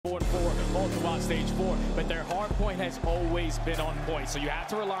stage 4, but their hard point has always been on point, so you have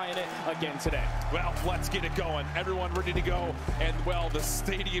to rely on it again today. Well, let's get it going. Everyone ready to go, and well, the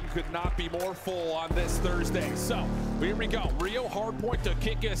stadium could not be more full on this Thursday. So here we go. Rio hard point to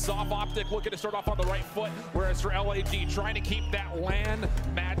kick us off. OpTic looking to start off on the right foot, whereas for LAG trying to keep that LAN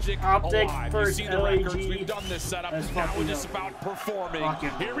magic OpTic alive. first, You see the LAG. records. We've done this setup. Now we're just about performing.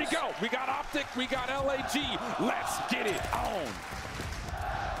 Here we go. We got OpTic. We got LAG. Let's get it on.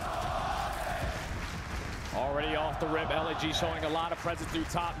 Already off the rip, LAG showing a lot of presence through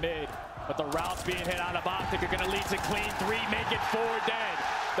top mid, but the routes being hit out of OpTic are going to lead to clean 3, make it 4 dead.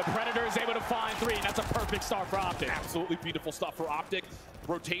 The Predator is able to find 3, and that's a perfect start for OpTic. Absolutely beautiful stuff for OpTic.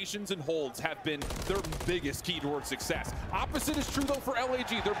 Rotations and holds have been their biggest key towards success. Opposite is true, though, for LAG.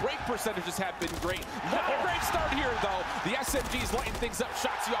 Their break percentages have been great. Not a great start here, though. The SMGs lighting things up.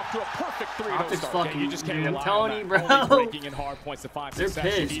 Shotzzy off to a perfect 3-0 start. Yeah, you just can't rely on bro. that. Only breaking in hard points to find success.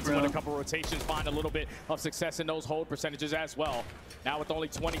 Pissed, you need to bro. win a couple rotations, find a little bit of success in those hold percentages as well. Now with only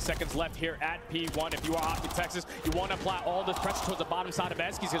 20 seconds left here at P1, if you are OpTic Texas, you want to apply all this pressure towards the bottom side of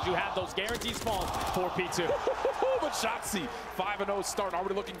Eskies because you have those guaranteed spawns for P2. But Shotzzy, 5-0 start,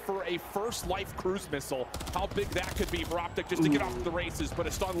 already looking for a first life cruise missile. How big that could be for OpTic just to get off the races, but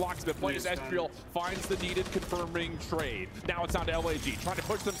a stun locksmith plays Estriel, finds the needed confirming trade. Now it's on to LAG, trying to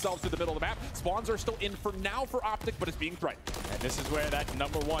push themselves to the middle of the map. Spawns are still in for now for OpTic, but it's being threatened. And this is where that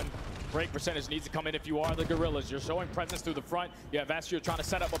 #1 break percentage needs to come in if you are the Gorillas. You're showing presence through the front. You have Estriel trying to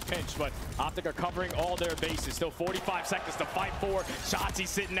set up a pinch, but OpTic are covering all their bases. Still 45 seconds to fight for. Shotzzy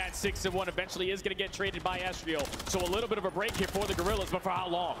sitting at 6-1. Eventually is going to get traded by Estriel. So a little bit of a break here for the Gorillas, but for how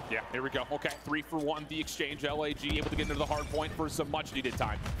long? Yeah, here we go. Okay, 3 for 1, the exchange. LAG able to get into the hard point for some much needed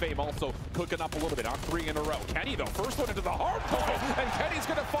time. Fame also cooking up a little bit on 3 in a row. Kenny, though, first one into the hard point, and Kenny's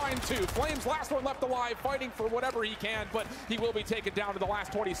going to find 2. Flames last one left alive, fighting for whatever he can, but he will be taken down to the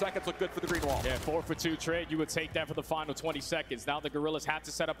last 20 seconds. Look good for the green wall. Yeah, 4 for 2 trade. You would take that for the final 20 seconds. Now the Gorillas have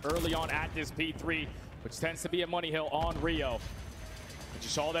to set up early on at this P3, which tends to be a money hill on Rio. But you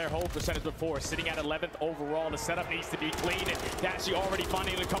saw their hold percentage before, sitting at 11th overall. The setup needs to be clean, and Dashy already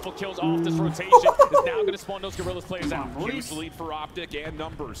finding a couple kills off this rotation. Is now going to spawn those Gorillas players out. Huge lead for OpTic and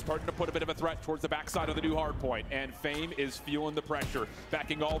numbers. Starting to put a bit of a threat towards the backside of the new hard point, and Fame is feeling the pressure,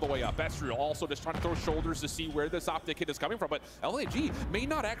 backing all the way up. Estriel also just trying to throw shoulders to see where this OpTic hit is coming from, but LAG may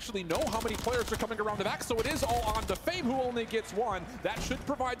not actually know how many players are coming around the back, so it is all on to Fame, who only gets 1. That should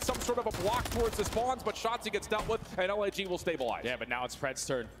provide some sort of a block towards the spawns, but Shotzzy gets dealt with, and LAG will stabilize. Yeah, but now it's Pred's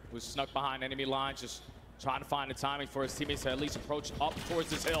turn, who's snuck behind enemy lines, just trying to find the timing for his teammates to at least approach up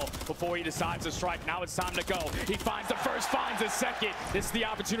towards this hill before he decides to strike. Now it's time to go. He finds the first, finds the second. This is the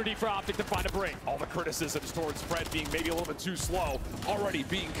opportunity for OpTic to find a break. All the criticisms towards Fred being maybe a little bit too slow already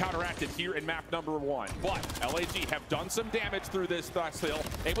being counteracted here in map #1. But LAG have done some damage through this hill,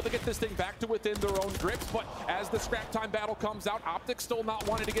 able to get this thing back to within their own grips. But as the scrap time battle comes out, OpTic still not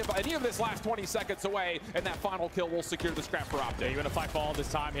wanting to give any of this last 20 seconds away, and that final kill will secure the scrap for OpTic. Yeah, you're going to fight for all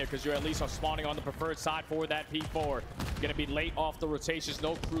this time here because you at least are spawning on the preferred side for that P4. Going to be late off the rotations,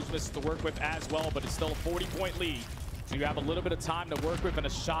 no cruise misses to work with as well, but it's still a 40-point lead. So you have a little bit of time to work with, and a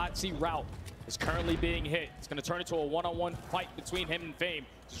Shotzzy route is currently being hit. It's going to turn into a one-on-one fight between him and Fame.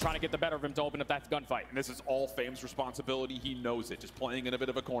 Just trying to get the better of him to open up that gunfight. And this is all Fame's responsibility. He knows it. Just playing in a bit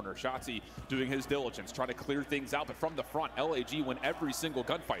of a corner. Shotzzy doing his diligence, trying to clear things out. But from the front, LAG win every single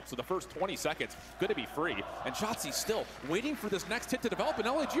gunfight. So the first 20 seconds going to be free. And Shotzzy still waiting for this next hit to develop. And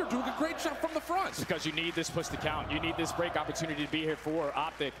LAG are doing a great job from the front. Because you need this push to count. You need this break opportunity to be here for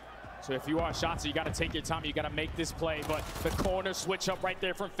OpTic. So if you are Shotzzy, you got to take your time. You got to make this play. But the corner switch up right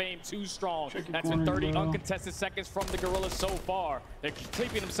there from Fame, too strong. That's been 30 uncontested seconds from the Gorillas so far. They're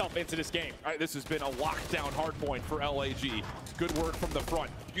keeping themselves into this game. All right, this has been a lockdown hard point for LAG. Good work from the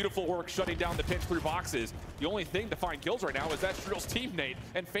front. Beautiful work shutting down the pinch through boxes. The only thing to find kills right now is that Estriel's teammate,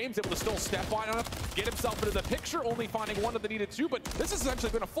 and Fame's able to still step on him, get himself into the picture, only finding 1 of the needed 2. But this has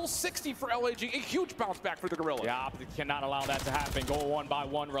essentially been a full 60 for LAG. A huge bounce back for the Gorillas. Yeah, OpTic cannot allow that to happen. Go 1 by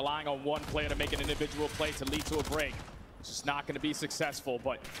 1, relying on one player to make an individual play to lead to a break. It's just not going to be successful,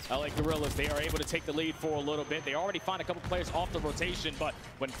 but LA Gorillas, they are able to take the lead for a little bit. They already find a couple players off the rotation, but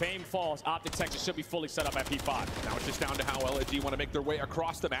when Fame falls, OpTic Texas should be fully set up at P5. Now it's just down to how LAG want to make their way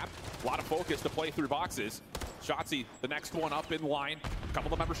across the map. A lot of focus to play through boxes. Shotzzy, the next one up in line. A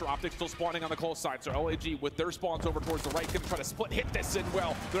couple of members from OpTic still spawning on the close side, so LAG with their spawns over towards the right can try to split hit this in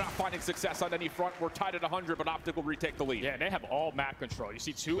well. They're not finding success on any front. We're tied at 100, but OpTic will retake the lead. Yeah, they have all map control. You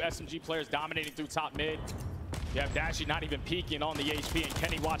see 2 SMG players dominating through top mid. You have Dashy not even peeking on the HP and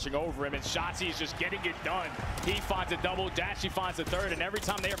Kenny watching over him, and Shotzi is just getting it done. He finds a double, Dashy finds a third, and every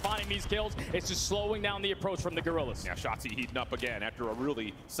time they are finding these kills, it's just slowing down the approach from the Gorillas. Yeah, Shotzi heating up again after a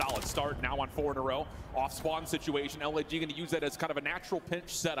really solid start, now on 4 in a row. Off spawn situation, LAG going to use that as kind of a natural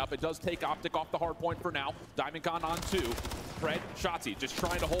pinch setup. It does take OpTic off the hard point for now. Diamondcon on 2. Fred, Shotzi just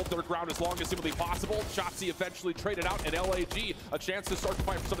trying to hold their ground as long as humanly possible. Shotzi eventually traded out, and LAG a chance to start to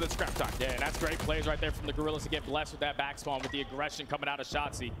fight for some of that scrap time. Yeah, and that's great plays right there from the Gorillas to get blessed with that back spawn with the aggression coming out of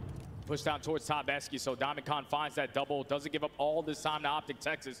Shotzi. Push down towards top Esky, so Diamondcon finds that double. Doesn't give up all this time to OpTic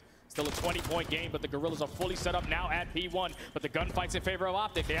Texas. Still a 20-point game, but the Gorillas are fully set up now at P1. But the gunfight's in favor of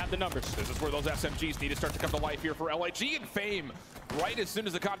OpTic. They have the numbers. This is where those SMGs need to start to come to life here for LAG and Fame. Right as soon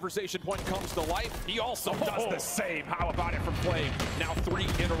as the conversation point comes to life, he also does the same. How about it from Flame? Now 3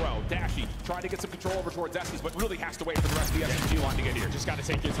 in a row. Dashy trying to get some control over towards Estes, but really has to wait for the rest of the SMG line to get here. Just got to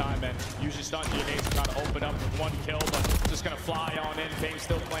take your time, man. Use your stun grenades to try to open up with 1 kill, but just going to fly on in. Fame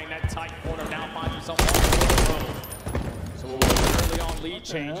still playing that tight corner. Now finds himself on the road. So what was early on lead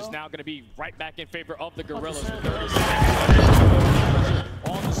change is now going to be right back in favor of the Gorillas. With 30 seconds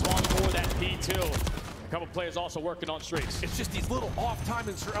on the spawn for that P2. A couple players also working on streaks. It's just these little off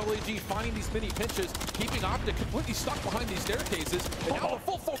timings for LAG, finding these mini pinches, keeping OpTic completely stuck behind these staircases. And now the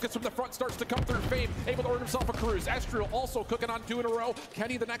full focus from the front starts to come through. Fame able to earn himself a cruise. Estriel also cooking on 2 in a row.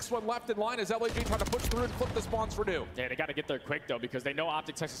 Kenny the next one left in line as LAG trying to push through and flip the spawns for new. Yeah, they got to get there quick though, because they know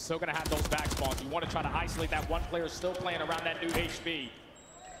OpTic Texas is still going to have those back spawns. You want to try to isolate that one player still playing around that new HP.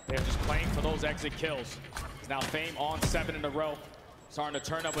 They're just playing for those exit kills. Now Fame on 7 in a row. Starting to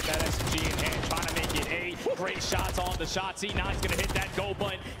turn up with that SMG in hand, trying to make it 8. Great shots on the Shotzi. Now he's going to hit that go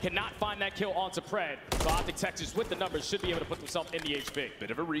button. Cannot find that kill onto Pred. So OpTic Texas with the numbers should be able to put themselves in the HP.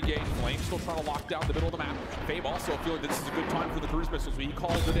 Bit of a regain. Flame still trying to lock down the middle of the map. Fame also feeling that this is a good time for the cruise missiles, but he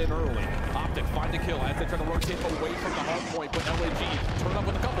calls it in early. OpTic find a kill as they try to rotate away from the hard point, but LAG turn up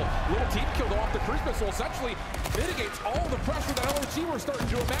with a couple. Little team kill though off the cruise missile essentially mitigates all the pressure that LAG were starting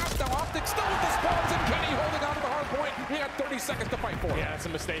to amass. Now OpTic still with the spawns and Kenny holding on to the hard point. He had 30 seconds to fight for. Yeah, that's a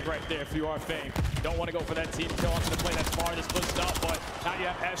mistake right there if you are Fame. Don't want to go for that team kill onto the play that's farthest pushed up, but now you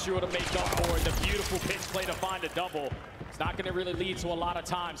have Estriel to make up for it. The beautiful pitch play to find a double. It's not going to really lead to a lot of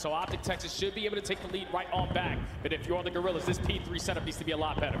time, so OpTic Texas should be able to take the lead right on back. But if you're the Gorillas, this P3 setup needs to be a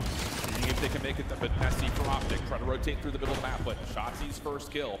lot better. Seeing if they can make it a bit messy from OpTic. Try to rotate through the middle of the map, but Shotzi's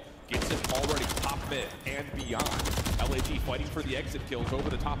first kill gets it already top mid and beyond. LAG fighting for the exit kills over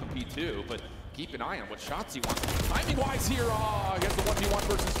the top of P2, but keep an eye on what Shotzi wants. Timing-wise here, he has the 1v1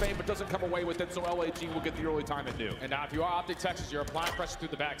 versus Fame, but doesn't come away with it, so LAG will get the early time at new. And now if you are OpTic Texas, you're applying pressure through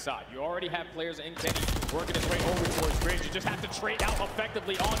the backside. You already have players in Kenny working his way over towards Bridge. You just have to trade out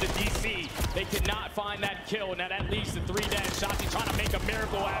effectively on the DC. They cannot find that kill. Now that leads to 3 dead. Shotzi trying to make a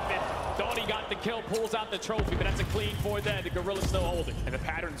miracle happen. Thought he got the kill, pulls out the trophy, but that's a clean 4 dead. The Gorillas still holding. And the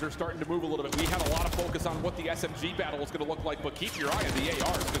patterns are starting to move a little bit. We had a lot of focus on what the SMG battle is going to look like, but keep your eye on the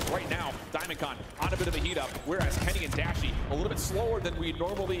ARs, because right now, Diamondcon on a bit of a heat up, whereas Kenny and Dashy a little bit slower than we'd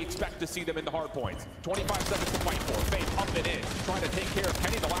normally expect to see them in the hard points. 25 seconds to fight for. Fame up and in, trying to take care of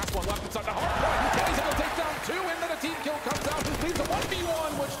Kenny. The last one left inside the hard point. Kenny's able to take down 2, and then a team kill comes out. Leaves a 1v1,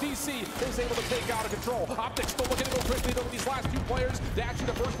 which DC is able to take out of control. OpTic still looking to go quickly though with these last 2 players. Dashy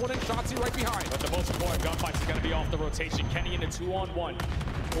the first one in, Shotzi right behind. But the most important gunfight is going to be off the rotation. Kenny in a 2-on-1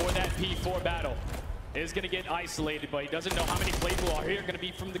 for that P4 battle. Is going to get isolated, but he doesn't know how many plays are here going to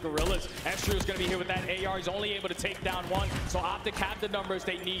be from the Gorillas. Estriel is going to be here with that AR. He's only able to take down 1, so OpTic have the numbers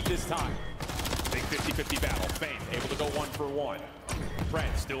they need this time. Big 50-50 battle. Fame able to go 1 for 1.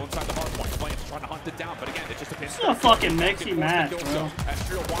 Fred still inside the hard point. Flames trying to hunt it down, but again, it's just a pinch. It's a fucking mixy match, bro.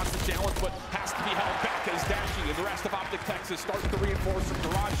 Estriel wants the challenge, but has to be held back as Dashy and the rest of OpTic Texas starts to reinforce from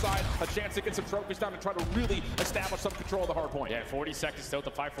garage side. A chance to get some trophies down and try to really establish some control of the hard point. Yeah, 40 seconds still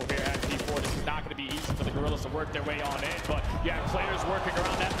to fight for here at P4. This is not going to be easy for the Gorillas to work their way on in, but you have players working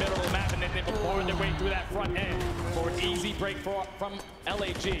around that middle of the map, and then they're pouring their way through that front end for an easy break from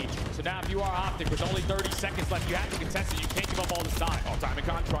LAG. So now if you are OpTic with only 30 seconds left, you have to contest it. You can't give up all this time.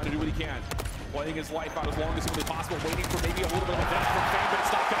 Diamondcon trying to do what he can. Playing his life out as long as humanly possible, waiting for maybe a little bit of a death from Fame, but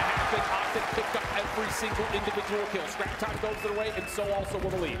it's not going to happen. OpTic picked up every single individual kill. Scrap time goes their way, and so also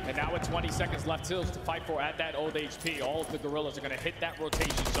will the lead. And now with 20 seconds left to fight for at that old HP, all of the Gorillas are going to hit that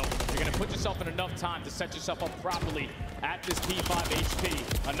rotation. So you're going to put yourself in enough time to set yourself up properly at this P5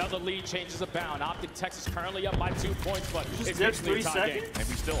 HP. Another lead changes a bound. OpTic Texas currently up by 2 points, but just it's dip basically 3 seconds? And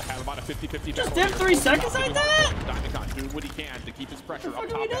we still have about a 50-50 Just dip 3 seconds like that? Diamondcon doing what he can to keep his pressure up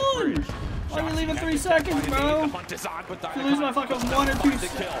top What that are we bridge. doing? Why are we leaving 3 seconds, bro? The hunt is on, but You lose my fucking 1 or 2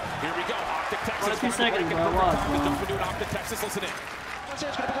 seconds. Here we go. OpTic Texas. 1 or 2 seconds, bro. Watch, bro. OpTic Texas, listen in.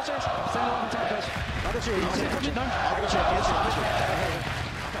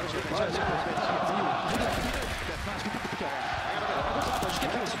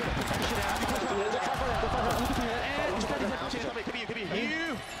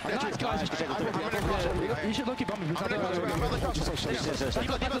 You should look at bombing. I gotta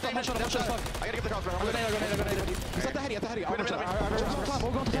give the cross, bro. He's at the heady, on the top.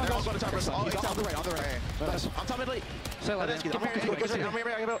 On the right. I'm top mid late. Say like this. I'm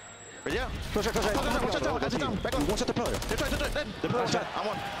here. Yeah. Push it. Back on. One shot the pillar. The pillar shot. I'm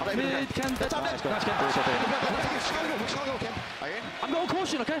one. Mid, Ken. Nice, I'm going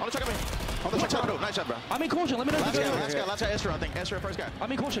caution, okay? On the check. Nice shot, bro. I'm in caution. Let me know. Last guy. Esther, I think. Esther, first guy.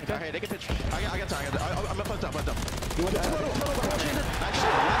 I'm in caution, okay? Okay, they can pitch. I got time. I'm gonna put up. You want that? Nice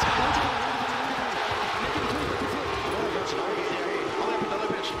shot.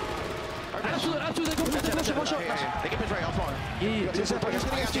 They can pitch right off on.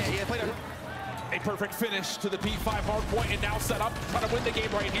 A perfect finish to the P5 hard point, and now set up, trying to win the game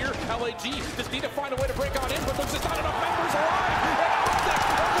right here. LAG just need to find a way to break on in, but there's just not enough members alive.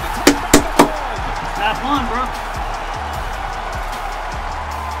 Last one, bro.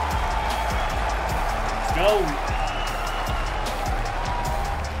 Let's go.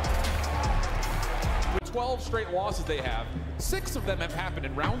 12 straight losses they have. 6 of them have happened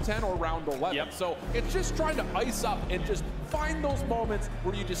in round 10 or round 11. Yep. So it's just trying to ice up and just find those moments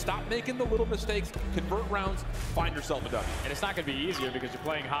where you just stop making the little mistakes, convert rounds, find yourself a W. And it's not going to be easier because you're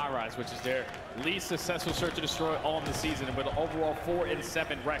playing High Rise, which is their least successful search and destroy all of the season, and with an overall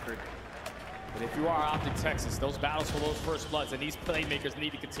 4-7 record. But if you are OpTic Texas, those battles for those first bloods and these playmakers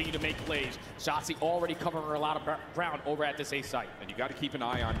need to continue to make plays. Shotzzy already covering a lot of ground over at this A site. And you got to keep an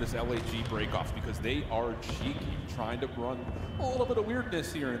eye on this LAG breakoffs because they are cheeky, trying to run a little bit of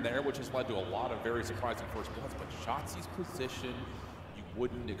weirdness here and there, which has led to a lot of very surprising first bloods. But Shotzi's position, you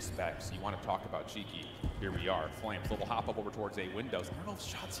wouldn't expect. So you want to talk about cheeky. Here we are, Flames, little hop up over towards A windows. I don't know if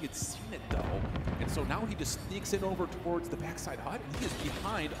Shotzi had seen it though. And so now he just sneaks in over towards the backside hut, and he is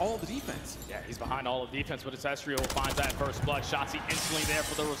behind all the defense. Yeah, he's behind all the defense, but it's Estrio who finds that first blood. Shotzi instantly there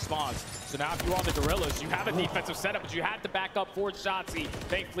for the response. So now if you're on the Gorillas, you have a defensive setup, but you had to back up for Shotzi.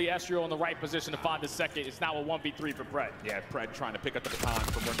 Thankfully, Estrio in the right position to find the second. It's now a 1v3 for Pred. Yeah, Pred trying to pick up the baton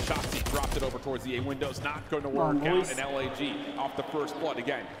from when Shotzi dropped it over towards the A windows. Not going to work out. And LAG off the first blood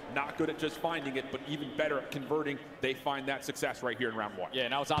again. Not good at just finding it, but even better at converting. They find that success right here in round 1. Yeah,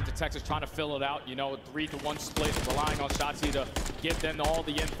 now it's OpTic Texas trying to fill it out. You know, 3-to-1 split, relying on Shotzi to give them all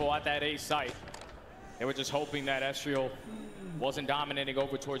the info at that A site. They were just hoping that Estrio wasn't dominating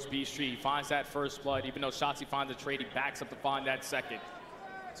over towards B Street. He finds that first blood, even though Shotzi finds a trade, he backs up to find that second.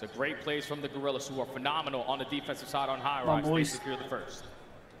 So great plays from the Gorillas, who are phenomenal on the defensive side on High Rise. They secure the first.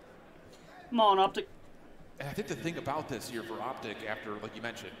 Come on, OpTic. And I think the thing about this here for OpTic, after, like you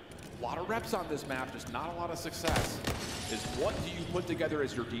mentioned, a lot of reps on this map, just not a lot of success, is what do you put together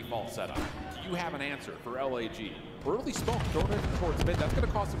as your default setup? Do you have an answer for LAG? Early smoke thrown in towards mid, that's going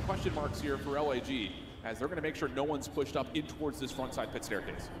to cause some question marks here for LAG, as they're going to make sure no one's pushed up in towards this front side pit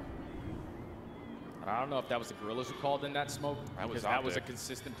staircase. I don't know if that was the Gorillas who called in that smoke, because that was a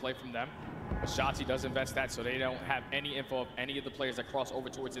consistent play from them. But Shotzi does invest that, so they don't have any info of any of the players that cross over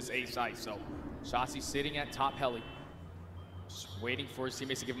towards this A site. So Shotzi sitting at top heli, just waiting for his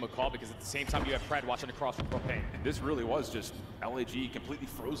teammates to give him a call, because at the same time you have Pred watching across from Propane. And this really was just LAG completely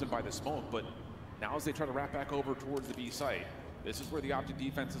frozen by the smoke, but now as they try to wrap back over towards the B site, this is where the OpTic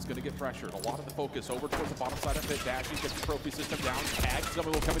defense is going to get pressured. A lot of the focus over towards the bottom side of it. Dashie gets the trophy system down. Tag,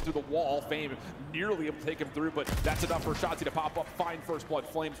 somebody will come in through the wall. Fame nearly able to take him through, but that's enough for Shotzi to pop up. Find first blood.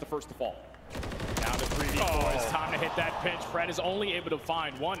 Flames the first to fall. Now the 3v4, it's time to hit that pinch. Pred is only able to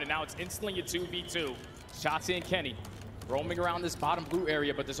find one, and now it's instantly a 2v2. Shotzi and Kenny roaming around this bottom blue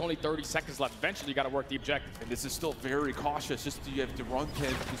area, but there's only 30 seconds left. Eventually, you got to work the objective. And this is still very cautious. Just you have to run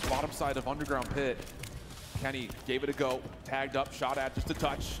pin this bottom side of underground pit. Kenny gave it a go, tagged up, shot at just a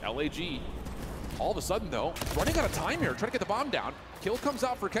touch. LAG, all of a sudden though, running out of time here, trying to get the bomb down. Kill comes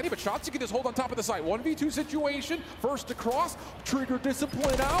out for Kenny, but Shotzi can just hold on top of the site. 1v2 situation, first to cross, trigger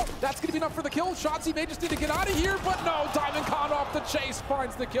discipline out. That's gonna be enough for the kill. Shotzi may just need to get out of here, but no, Diamond Con off the chase,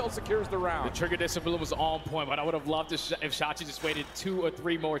 finds the kill, secures the round. The trigger discipline was on point, but I would have loved if Shotzi just waited 2 or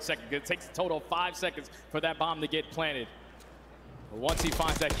 3 more seconds. It takes a total of 5 seconds for that bomb to get planted. Once he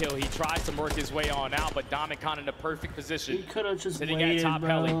finds that kill, he tries to work his way on out, but Dominic in a perfect position. He could have just sitting waited, at top bro.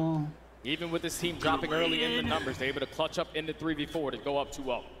 heli. Even with this team dropping early in the numbers, they're able to clutch up into 3v4 to go up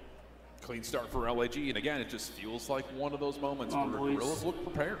 2-0. Clean start for LAG, and again, it just feels like one of those moments where the Gorillas look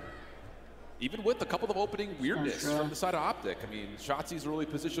prepared. even with a couple of opening weirdness from the side of OpTic. I mean, Shotzi's really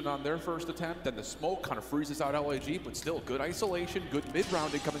positioned on their first attempt, then the smoke kind of freezes out LAG, but still good isolation, good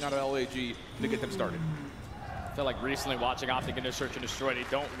mid-rounding coming out of LAG to get them started. I feel like recently watching OpTic in their search and destroy, they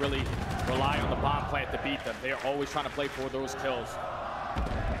don't really rely on the bomb plant to beat them. They are always trying to play for those kills.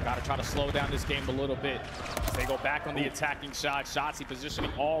 Got to try to slow down this game a little bit. They go back on the attacking shot. Shotzi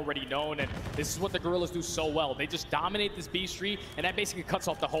positioning already known, and this is what the Gorillas do so well. They just dominate this B street, and that basically cuts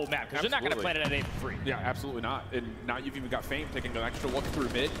off the whole map, because you're not going to play it at A for free. Yeah, absolutely not. And now you've even got Fame taking an extra look through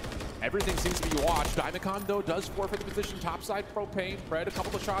mid. Everything seems to be watched. Diamondcon, though, does forfeit the position topside. Propane, Fred, a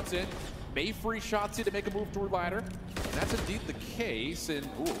couple of shots in. May free Shotzi to make a move toward ladder. And that's indeed the case. And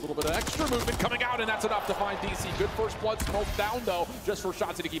ooh, a little bit of extra movement coming out, and that's enough to find DC. Good first blood smoke down, though, just for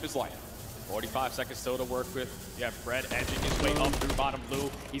Shotzi to keep his life. 45 seconds still to work with. You have Fred edging his way up through bottom blue.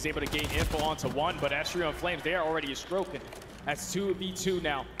 He's able to gain info onto one, but Astrio and Flames, they are already stroking. That's 2v2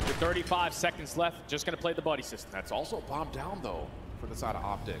 now. With 35 seconds left, just going to play the buddy system. That's also bombed down, though, for the side of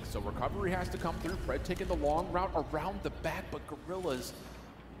OpTic. So recovery has to come through. Fred taking the long route around the back, but Gorillas,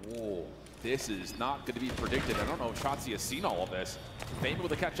 whoa, this is not going to be predicted. I don't know if Shotzi has seen all of this. Fame able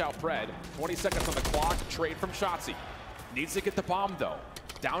to catch out Fred. 20 seconds on the clock. Trade from Shotzi. Needs to get the bomb, though.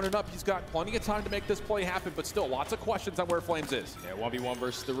 Down and up, he's got plenty of time to make this play happen, but still lots of questions on where Flames is. Yeah, 1v1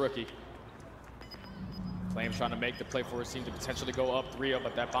 versus the rookie. Flames trying to make the play for his team to potentially go up 3-0,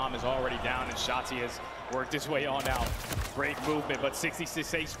 but that bomb is already down, and Shotzi has worked his way on out. Great movement, but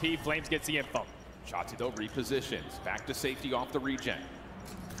 66 HP, Flames gets the info. Shotzi, though, repositions. Back to safety off the regen.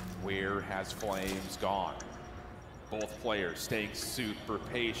 Where has Flames gone? Both players staying super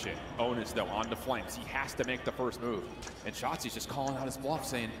patient. Onus, though, on to Flames. He has to make the first move. And Shotzi's just calling out his bluff,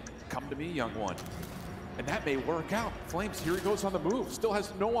 saying, come to me, young one. And that may work out. Flames, here he goes on the move. Still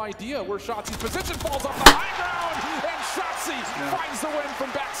has no idea where Shotzi's position, falls off the high ground, and Shotzi finds the win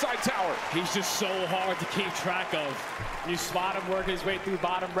from backside tower. He's just so hard to keep track of. You spot him working his way through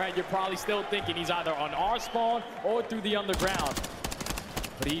bottom red, you're probably still thinking he's either on our spawn or through the underground.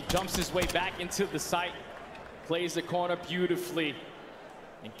 But he jumps his way back into the site, plays the corner beautifully,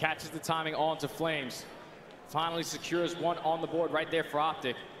 and catches the timing onto Flames. Finally secures one on the board right there for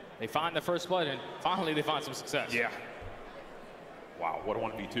OpTic. They find the first blood, and finally they find some success. Yeah. Wow, what a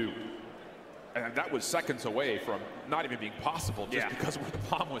 1v2. And that was seconds away from not even being possible just because of where the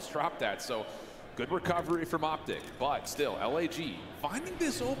bomb was dropped at. So good recovery from OpTic, but still, LAG finding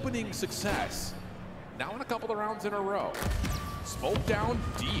this opening success now in a couple of rounds in a row. Smoke down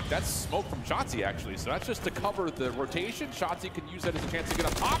deep. That's smoke from Shotzi, actually. So that's just to cover the rotation. Shotzi can use that as a chance to get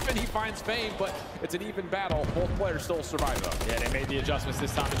up top, and he finds Fame, but it's an even battle. Both players still survive, though. Yeah, they made the adjustments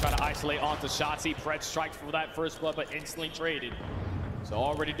this time to try to isolate onto Shotzi. Fred strikes for that first blood, but instantly traded. So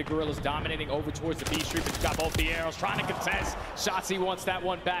already the Gorillas dominating over towards the B street, but you got both the arrows trying to contest. Shotzi wants that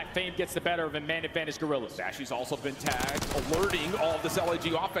one back. Fame gets the better of him. Man advantage Gorillas. Dashy's also been tagged, alerting all of this LAG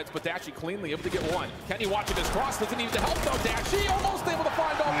offense, but Dashy cleanly able to get one. Kenny watching his cross, doesn't need to help though. Dashy almost able to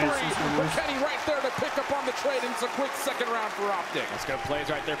find all three. But Kenny right there to pick up on the trade, and it's a quick second round for OpTic. That's good plays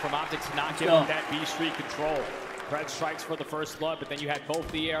right there from OpTic to not giving that B street control. Fred strikes for the first blood, but then you had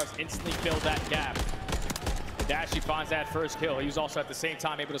both the arrows instantly fill that gap. Dashy finds that first kill. He was also at the same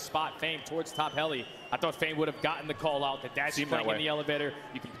time able to spot Fame towards top heli. I thought Fame would have gotten the call out. That Dashy playing in the elevator,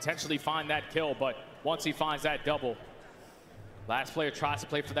 you can potentially find that kill, but once he finds that double, last player tries to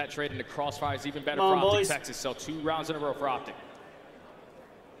play for that trade, and the crossfire is even better for OpTic Texas. So 2 rounds in a row for OpTic.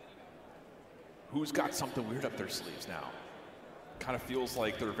 Who's got something weird up their sleeves now? Kind of feels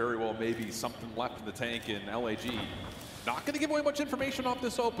like there very well may be something left in the tank in LAG. Not going to give away much information off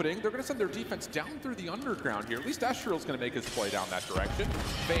this opening. They're going to send their defense down through the underground here. At least Astriel's going to make his play down that direction.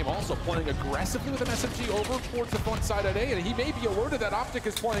 Fame also playing aggressively with an SMG over towards the front side at A, and he may be alerted that OpTic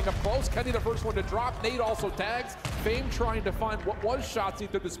is playing up close. Kenny the first one to drop. Nate also tags. Fame trying to find what was Shotzi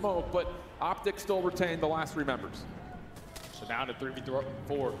through the smoke, but OpTic still retained the last 3 members. So down to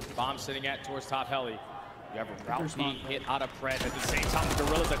 3v4. Bomb sitting at towards top heli. You have a route being hit out of Fred. At the same time, the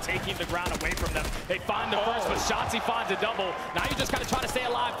Gorillas are taking the ground away from them. They find the first, but Shotzi finds a double. Now you just got to try to stay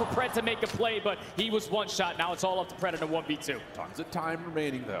alive for Pred to make a play, but he was one shot. Now it's all up to Pred in a 1v2. Tons of time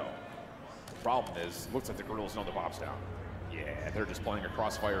remaining, though. The problem is, looks like the Gorillas know the bomb's down. Yeah, they're just playing a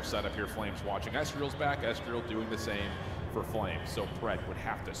crossfire setup here. Flames watching. Estriel's back. Estriel doing the same for Flames. So Pred would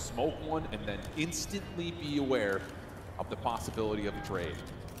have to smoke one and then instantly be aware of the possibility of a trade.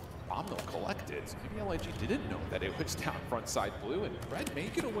 Bomb though collected, so maybe LAG didn't know that it was down front side blue, and Fred may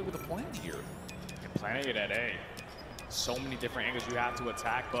get away with a plan here. And planning it at A. So many different angles you have to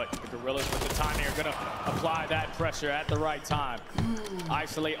attack, but the Gorillas with the timing are gonna apply that pressure at the right time.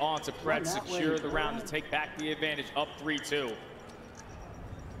 Isolate on to Fred, secure the round to take back the advantage, up 3-2.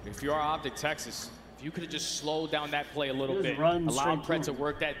 If you are OpTic Texas, if you could have just slowed down that play a little bit, run allowed straight Pred to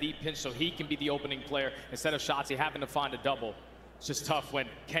work that deep pinch so he can be the opening player instead of Shotzi having to find a double. It's just tough when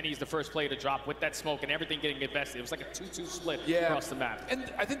Kenny's the first player to drop with that smoke and everything getting invested. It was like a 2-2 split across the map.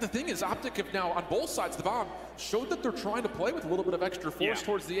 And I think the thing is, OpTic have now, on both sides of the bomb, showed that they're trying to play with a little bit of extra force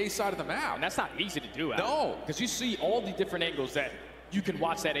towards the A side of the map. And that's not easy to do, Adam. No. Because you see all the different angles that you can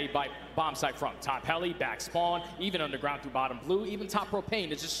watch that A bomb site from. Top heli, back spawn, even underground through bottom blue, even top propane.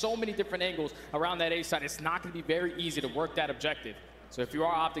 There's just so many different angles around that A side. It's not going to be very easy to work that objective. So if you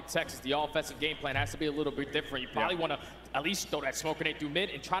are OpTic Texas, the offensive game plan has to be a little bit different. You probably want to at least throw that smoke grenade through mid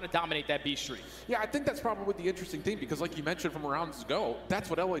and try to dominate that B street. Yeah, I think that's probably the interesting thing, because like you mentioned from rounds ago, that's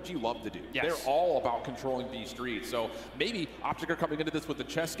what LAG love to do. Yes. They're all about controlling B street. So maybe OpTic are coming into this with the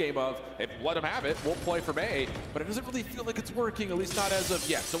chess game of, if let them have it, we'll play from A, but it doesn't really feel like it's working, at least not as of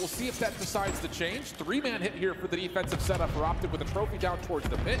yet. So we'll see if that decides to change. 3-man hit here for the defensive setup for OpTic with a trophy down towards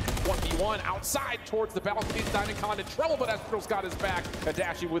the pit. 1v1 outside towards the balcony. Dining Con in trouble, but Estrel's got his back.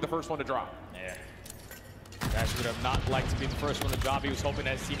 Adachi with the first one to drop. Yeah. Dash would have not liked to be the first one to drop. He was hoping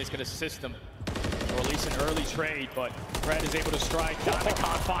that his team is going to assist him or at least an early trade, but Fred is able to strike. Diamond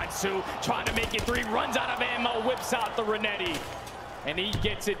Con finds 2, trying to make it 3, runs out of ammo, whips out the Renetti. And he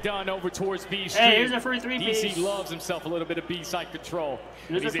gets it done over towards B Street. Hey, here's a free 3-piece. DC loves himself a little bit of B-side control.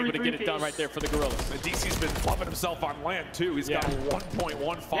 And he's able to get it done right there for the Gorillas. And DC's been loving himself on land, too. He's got a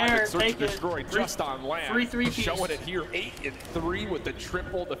 1.15 There, in search and take it. destroy just on land. Free 3-piece. Showing it here, 8 and 3 with the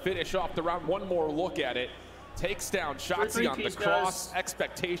triple to finish off the round. One more look at it. Takes down Shotzi on the cross. Guys.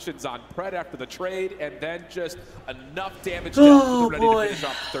 Expectations on Pred after the trade, and then just enough damage down to ready to finish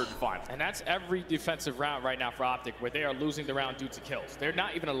off the third and final. And that's every defensive round right now for OpTic, where they are losing the round due to kills. They're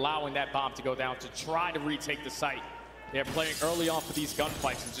not even allowing that bomb to go down to try to retake the site. They're playing early on for these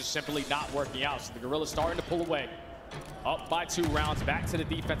gunfights and just simply not working out. So the Gorillas starting to pull away. Up by 2 rounds, back to the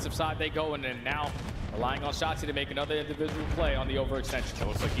defensive side they go, and then now relying on Shotzi to make another individual play on the overextension. It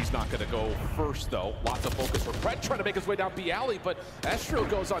looks like he's not going to go first, though. Lots of focus for Pred trying to make his way down B alley, but Estrel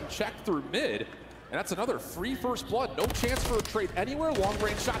goes unchecked through mid, and that's another free first blood. No chance for a trade anywhere.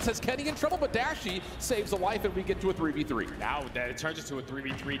 Long-range shots has Kenny in trouble, but Dashi saves a life, and we get to a 3v3. Now that it turns into a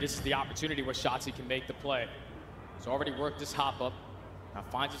 3v3, this is the opportunity where Shotzi can make the play. He's already worked this hop-up. Now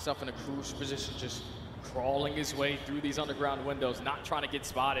finds himself in a crucial position, just crawling his way through these underground windows, not trying to get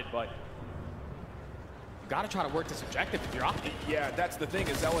spotted, but you got to try to work this objective if you're OpTic. Yeah, that's the thing,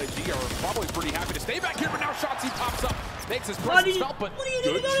 is LAG are probably pretty happy to stay back here, but now Shotzi pops up, makes his presence felt, but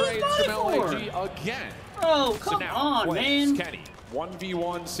good trades from LAG again. Oh, So come now, on, Flames, man. Kenny,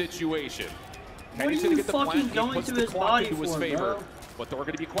 1v1 situation. What are Kenny's gonna you get the fucking flank, he going puts to the his clock body into his for, favor. bro? But there are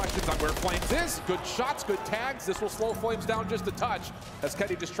going to be questions on where Flames is. Good shots, good tags. This will slow Flames down just a touch as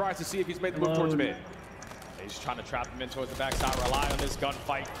Kenny just tries to see if he's made the move towards mid. He's trying to trap him in towards the backside, rely on this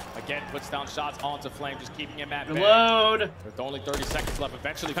gunfight. Again, puts down shots onto Flame, just keeping him at bay. Reload. With only 30 seconds left,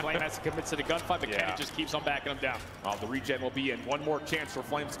 eventually Flame has to commit to the gunfight, but Kenny just keeps on backing him down. Well, the regen will be in. One more chance for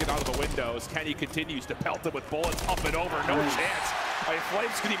Flames to get out of the windows. Kenny continues to pelt him with bullets up and over. No chance. I mean,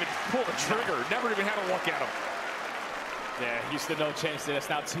 Flames could even pull the trigger. Never even had a look at him. Yeah, Houston, no chance to this.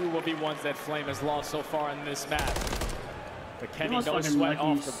 Now 2 1v1s that Flame has lost so far in this match. But Kenny, no sweat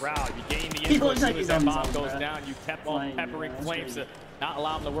off the brow. You gain the info as soon as that bomb goes down. You kept on peppering Flames to not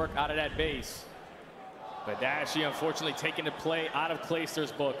allow him to work out of that base. But Dashi, unfortunately, taking the play out of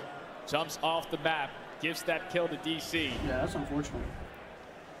Clayster's book. Jumps off the map, gives that kill to DC. Yeah, that's unfortunate.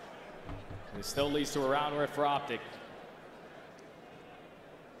 It still leads to a round win for OpTic.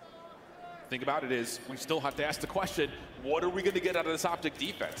 Thing about it is, we still have to ask the question, what are we going to get out of this OpTic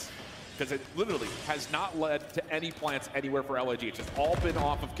defense? Because it literally has not led to any plants anywhere for LAG. It's just all been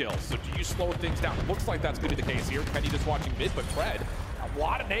off of kills. So do you slow things down? It looks like that's going to be the case here. Kenny just watching mid, but Fred, a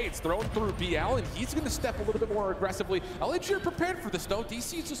lot of nades thrown through BL, and he's going to step a little bit more aggressively. LAG are prepared for this, though.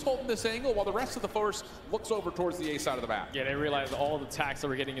 DC's just holding this angle while the rest of the force looks over towards the A side of the map. Yeah, they realized all the attacks that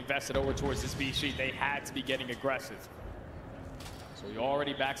were getting invested over towards this B sheet, they had to be getting aggressive. So he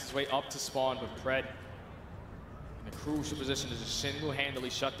already backs his way up to spawn, but Pred in a crucial position to just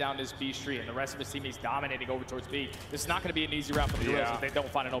single-handedly shut down this B street, and the rest of his teammates dominating over towards B. This is not going to be an easy round for the Gorillas if they don't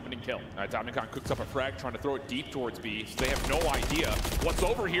find an opening kill. Dominican cooks up a frag, trying to throw it deep towards B, so they have no idea what's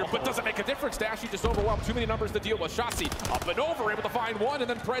over here, but doesn't make a difference. Dashy just overwhelmed. Too many numbers to deal with. Shotzi up and over, able to find one, and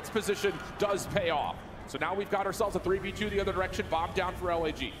then Pred's position does pay off. So now we've got ourselves a 3v2 the other direction, bomb down for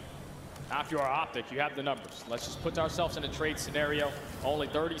LAG. Now, if you are OpTic, you have the numbers. Let's just put ourselves in a trade scenario. Only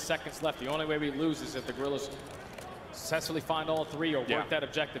 30 seconds left. The only way we lose is if the Gorillas successfully find all 3 or work that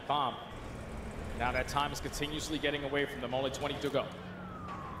objective bomb. Now that time is continuously getting away from them. Only 20 to go.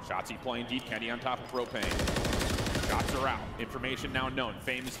 Shotzi playing deep. Kenny on top of propane. Shots are out. Information now known.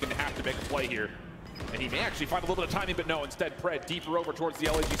 Fame is going to have to make a play here. And he may actually find a little bit of timing, but no. Instead, Pred deeper over towards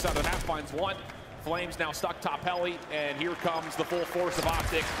the LAG side of the map finds one. Flames now stuck top heli, and here comes the full force of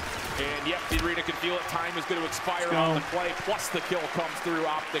OpTic. And yep, the arena can feel it. Time is going to expire on the play, plus the kill comes through.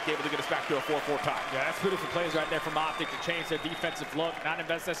 OpTic able to get us back to a 4-4 tie. Yeah, that's beautiful plays right there from OpTic to change their defensive look. Not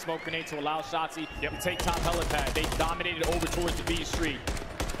invest that smoke grenade to allow Shotzzy to take top helipad. They dominated over towards the B Street.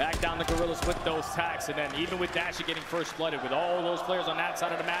 Back down the Gorillas with those tacks, and then even with Dashy getting first blooded, with all those players on that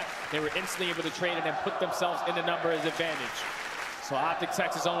side of the map, they were instantly able to trade and then put themselves in the numbers advantage. So OpTic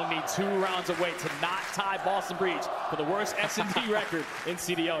Texas only need 2 rounds away to not tie Boston Breach for the worst S&D record in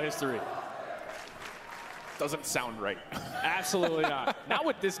CDL history. Doesn't sound right. Absolutely not. Not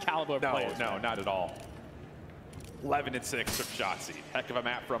with this caliber of players. No, not at all. 11-6 from Shotzzy. Heck of a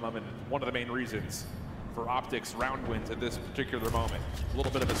map from him, and one of the main reasons for OpTic's round wins at this particular moment. A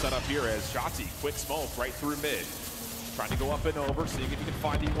little bit of a setup here as Shotzzy quick smoke right through mid. Trying to go up and over, seeing if he can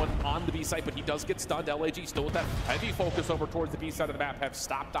find anyone on the B side, but he does get stunned. LAG still with that heavy focus over towards the B side of the map, have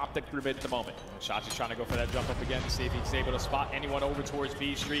stopped OpTic through mid at the moment. Shotzzy's trying to go for that jump up again to see if he's able to spot anyone over towards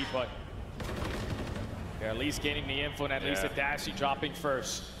B Street, but they're at least gaining the info, and at least a Dashy dropping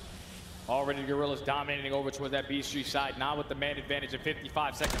first. Already Gorillas dominating over towards that B Street side, now with the man advantage of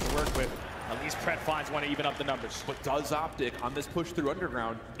 55 seconds to work with. At least Pred finds one to even up the numbers. But does OpTic on this push through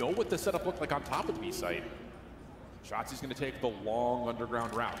underground know what the setup looked like on top of the B site? Shotzzy's going to take the long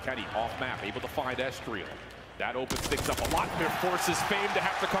underground route. Kenny off map, able to find Estriel. That opens things up a lot. There forces Fame to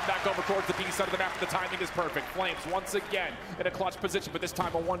have to come back over towards the B side of the map. The timing is perfect. Flames once again in a clutch position, but this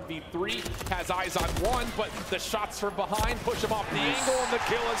time a 1v3. Has eyes on one, but the shots from behind push him off the angle, and the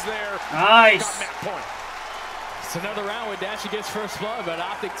kill is there. Nice. Got map point. It's another round where Dashy gets first blood, but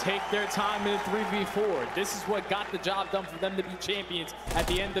OpTic take their time in 3v4. This is what got the job done for them to be champions at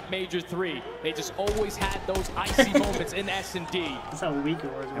the end of Major 3. They just always had those icy moments in S&D. That's how weak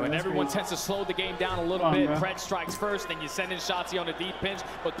it was. And when everyone tends to slow the game down a little bit, Pred strikes first, then you send in Shotzzy on a deep pinch,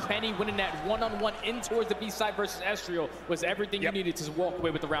 but Penny winning that one-on-one in towards the B side versus Estriel was everything you needed to walk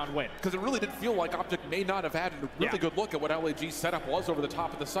away with the round win. Because it really did feel like OpTic may not have had a really good look at what LAG's setup was over the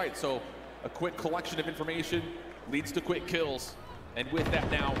top of the site. So a quick collection of information leads to quick kills, and with that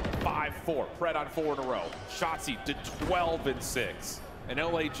now 5-4. Pred on 4 in a row. Shotzzy to 12-6, and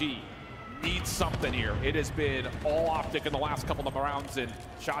LAG needs something here. It has been all OpTic in the last couple of rounds, and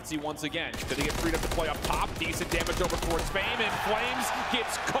Shotzzy once again did he get freed up to play up top. Decent damage over towards Fame, and Flames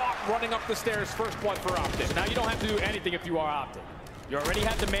gets caught running up the stairs. First blood for OpTic. So now you don't have to do anything if you are OpTic. You already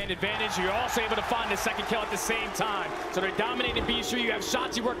have the man advantage. You're also able to find the second kill at the same time. So they're dominating B Street. You have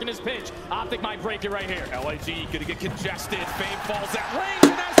Shotzzy working his pitch. OpTic might break it right here. LAG gonna get congested. Fame falls at range,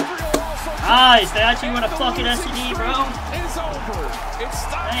 and Estriel also. Nice, they actually want to fucking SCD, bro. It's over. It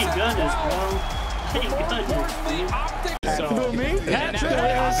stops. Thank goodness, bro. Thank goodness. OpTic.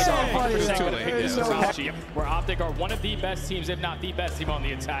 Where OpTic are one of the best teams, if not the best team on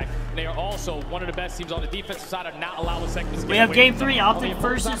the attack. And they are also one of the best teams on the defensive side of not allowing segments to get We have away game from 3, them. OpTic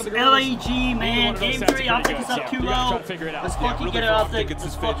versus LAG, man. Game 3, OpTic is up 2-0. Let's fucking get it, OpTic.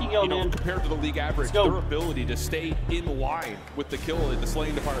 Let's fucking go, man. Compared to the league average, their ability to stay in line with the kill in the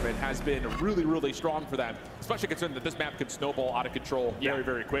slaying department has been really, really strong for them, especially considering that this map can snowball out of control very,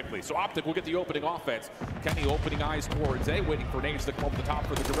 very quickly. So OpTic will get the opening offense. Kenny opening eyes towards A, waiting for Nage to come up the top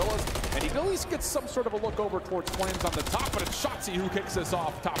for the Gorillas, and he at least gets some sort of a look over towards Flames on the top, but it's Shotzzy who kicks this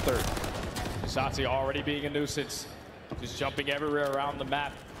off top third. Shotzzy already being a nuisance, just jumping everywhere around the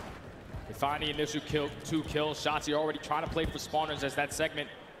map. They find the initial kill, 2 kills. Shotzzy already trying to play for spawners as that segment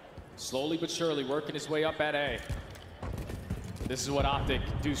slowly but surely working his way up at A. This is what OpTic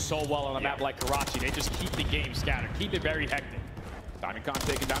do so well on a map like Karachi. They just keep the game scattered, keep it very hectic. Diamond Con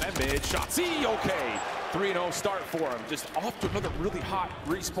taking down at mid. Shotzzy, okay. 3-0 start for him. Just off to another really hot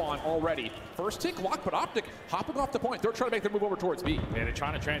respawn already. First tick lock, but OpTic hopping off the point. They're trying to make their move over towards B. Yeah, they're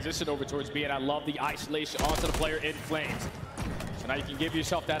trying to transition over towards B, and I love the isolation onto the player in Flames. So now you can give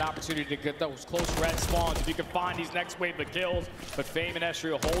yourself that opportunity to get those close red spawns if you can find these next wave of kills. But Fame and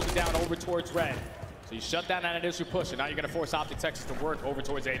Estriel hold it down over towards red. So you shut down that initial push, and now you're going to force OpTic Texas to work over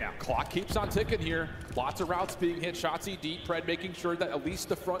towards A now. Clock keeps on ticking here. Lots of routes being hit. Shotzzy deep. Pred making sure that at least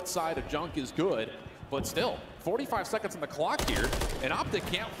the front side of Junk is good. But still, 45 seconds on the clock here, and OpTic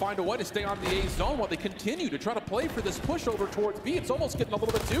can't find a way to stay on the A zone while they continue to try to play for this push over towards B. It's almost getting a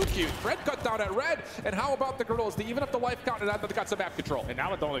little bit too cute. Fred cut down at red, and how about the Gorillas? They even up the life count, and now they've got some map control. And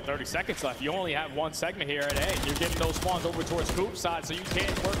now with only 30 seconds left, you only have one segment here at A. You're getting those spawns over towards Coop's side, so you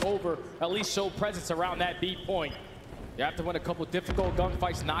can't work over, at least show presence around that B point. You have to win a couple difficult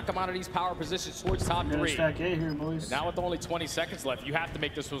gunfights, knock them out of these power positions towards top 3. Stack A here, boys. Now with only 20 seconds left, you have to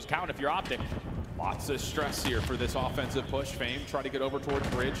make this one count if you're OpTic. Lots of stress here for this offensive push. Fame try to get over towards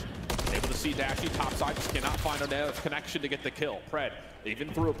bridge. Able to see Dashy topside, just cannot find a connection to get the kill. Pred,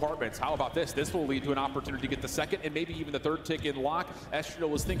 even through apartments. How about this? This will lead to an opportunity to get the second and maybe even the third tick in lock. Estriel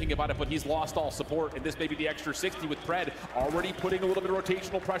was thinking about it, but he's lost all support, and this may be the extra 60 with Pred already putting a little bit of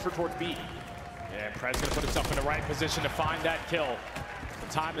rotational pressure towards B. Yeah, Pred's gonna put himself in the right position to find that kill. The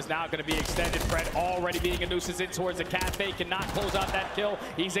time is now gonna be extended. Pred already being a nuisance in towards the cafe, cannot close out that kill.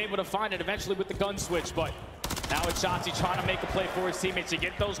 He's able to find it eventually with the gun switch, but now it's Shotzzy trying to make a play for his teammates to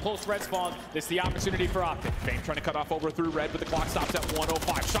get those close red spawns. This is the opportunity for OpTic. Fame trying to cut off over through red, but the clock stops at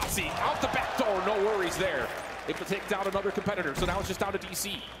 105. Shotzzy out the back door, no worries there. Able to take down another competitor, so now it's just down to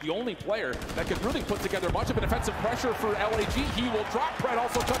DC. The only player that can really put together much of an offensive pressure for LAG. He will drop. Pred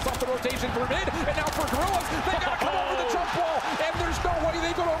also cuts off the rotation for mid, and now for Gorillas, they gotta come over the jump wall, and there's no way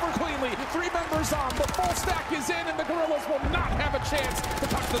they go over cleanly. 3 members on, the full stack is in, and the Gorillas will not have a chance to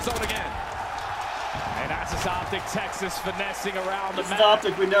touch the zone again. And that's his OpTic Texas finessing around the This map.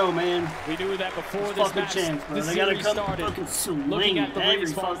 is OpTic we know, man. We knew that before This this fucking match. chance, bro. This They gotta series come started. fucking swing Looking at the every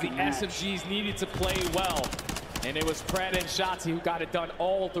response, the fucking match. SMGs needed to play well. And it was Pred and Shotzzy who got it done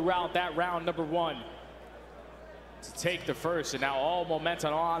all throughout that round number 1 to take the first. And now all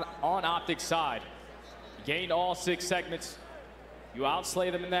momentum on OpTic's side. You gained all 6 segments. You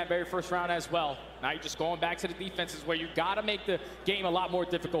outslayed them in that very first round as well. Now you're just going back to the defenses where you got to make the game a lot more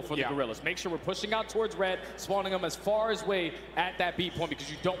difficult for the Gorillas. Make sure we're pushing out towards red, spawning them as far as way at that B point because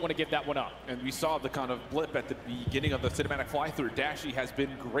you don't want to give that one up. And we saw the kind of blip at the beginning of the cinematic fly-through. Dashy has been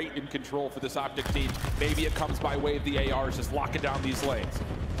great in control for this OpTic team. Maybe it comes by way of the ARs just locking down these lanes.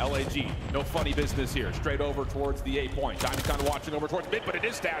 LAG, no funny business here. Straight over towards the A point. Diamond kind of watching over towards mid, but it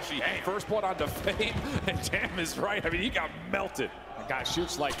is Dashy. Hey, first blood onto Fame, and damn is right. I mean, he got melted. A guy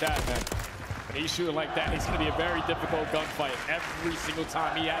shoots like that, man. When he's shooting like that, it's going to be a very difficult gunfight every single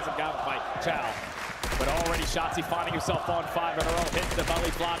time he has a gunfight. Chow. But already Shotzzy finding himself on 5 in a row, hits the belly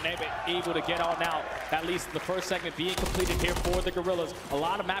flop, able to get on out. At least the first segment being completed here for the Gorillas. A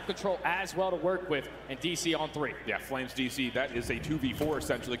lot of map control as well to work with, and DC on 3. Yeah, Flames DC, that is a 2v4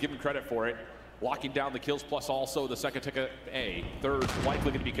 essentially. Give him credit for it. Locking down the kills, plus also the second ticket A. Third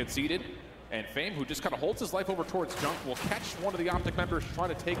likely going to be conceded. And Fame, who just kind of holds his life over towards Junk, will catch one of the OpTic members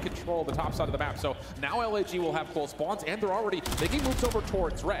trying to take control of the top side of the map. So now LAG will have close spawns, and they're already making moves over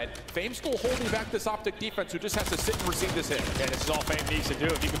towards red. Fame still holding back this OpTic defense, who just has to sit and receive this hit. Yeah, this is all Fame needs to do.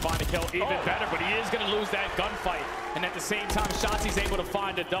 If he can find a kill, even better, but he is going to lose that gunfight. And at the same time, Shotzzy's able to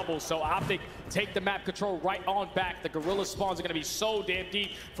find a double. So OpTic take the map control right on back. The Gorilla spawns are going to be so damn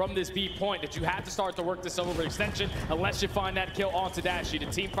deep from this B point that you have to start to work this over extension unless you find that kill onto Dashy. The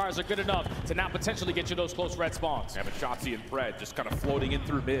team fires are good enough to now potentially get you those close red spawns. Yeah, but Shotzzy and Pred just kind of floating in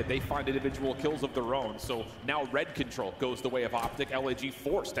through mid. They find individual kills of their own. So now red control goes the way of OpTic. LAG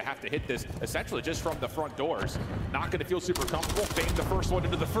forced to have to hit this essentially just from the front doors. Not going to feel super comfortable. Fame the first one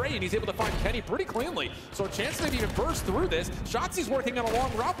into the fray, and he's able to find Kenny pretty cleanly. So a chance to maybe even burst through this. Shotzzy's working on a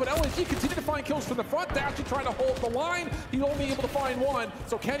long route, but LAG continue to find kills from the front. Dashy trying to hold the line. He's only able to find one.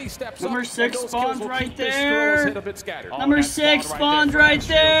 So Kenny steps Number up. 6 spawns right there. Hit a bit scattered. Number 6 spawns right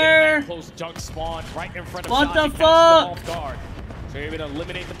there. Close Junk spawn right in front of What Shotzzy, the fuck? off guard. So you're able to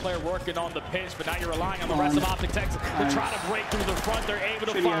eliminate the player working on the pinch, but now you're relying on the rest of OpTic Texas to try to break through the front. They're able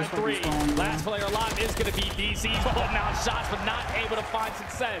to find 3. Last player alive is going to be DC, putting out shots, but not able to find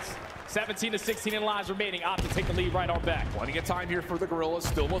success. 17 to 16 in lives remaining. OpTic take the lead right on back. Plenty of time here for the Gorillas,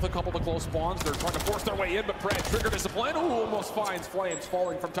 still with a couple of close spawns. They're trying to force their way in, but Pred trigger discipline. Ooh, almost finds Flames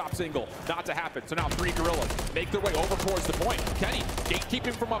falling from top single. Not to happen. So now 3 Gorillas make their way over towards the point. Kenny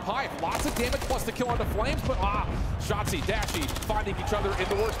gatekeeping from up high. Lots of damage plus the kill onto Flames, but Shotzzy, Dashy finding each other in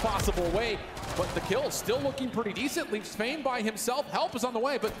the worst possible way. But the kill still looking pretty decent. Leaves Fame by himself. Help is on the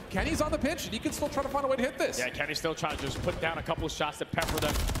way, but Kenny's on the pinch, and he can still try to find a way to hit this. Yeah, Kenny's still trying to just put down a couple of shots to pepper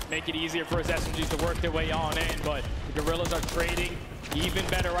them, make it easier for his SMGs to work their way on in, but the Gorillas are trading even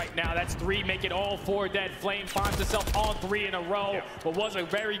better right now. That's 3, make it all 4 dead. Flame finds himself on 3 in a row, but was a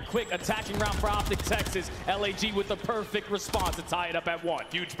very quick attacking round for OpTic Texas. LAG with the perfect response to tie it up at 1.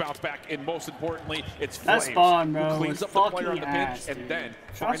 Huge bounce back, and most importantly, it's Flames spawn, bro, who cleans up the player on the pinch and then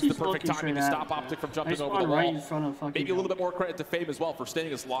finds the perfect timing to stop OpTic from jumping over the wall. Right in front of Maybe a little bit more credit to Fame as well for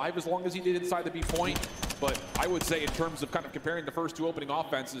staying as live as long as he did inside the B point. But I would say in terms of kind of comparing the first 2 opening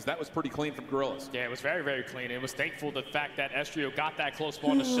offenses, that was pretty clean from Gorillas. Yeah, it was very, very clean. It was thankful the fact that Estriel got that close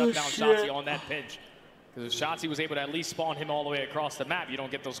spawn to shut down Shotzzy on that pinch. Because if Shotzzy was able to at least spawn him all the way across the map, you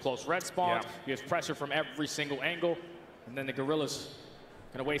don't get those close red spawns. You have pressure from every single angle. And then the Gorillas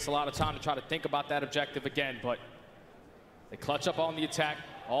going to waste a lot of time to try to think about that objective again. But they clutch up on the attack,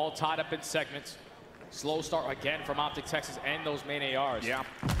 all tied up in segments. Slow start again from OpTic Texas and those main ARs. Yeah.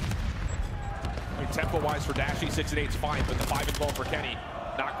 Tempo-wise for Dashy, 6 and 8's fine, but the 5 and 12 for Kenny,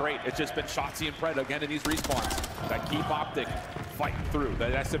 not great. It's just been Shotzzy and Pred again in these respawns that keep OpTic fighting through.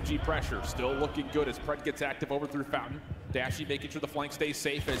 That SMG pressure still looking good as Pred gets active over through Fountain. Dashy making sure the flank stays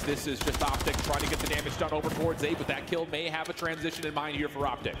safe as this is just OpTic trying to get the damage done over towards A, but that kill may have a transition in mind here for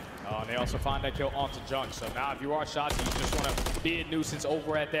OpTic. And they also find that kill onto Junk. So now if you are Shotzzy, you just want to be a nuisance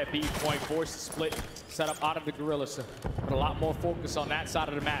over at that B point, force the split, set up out of the Gorillas. So put a lot more focus on that side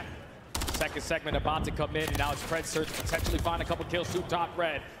of the map. Second segment about to come in, and now it's Pred's search to potentially find a couple kills to top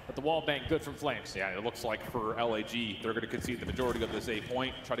red, but the wall bang good from Flames. Yeah, it looks like for LAG, they're going to concede the majority of this A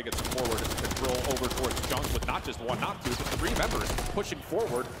point, try to get some forward control over towards Junk with not just one, not two, but 3 members pushing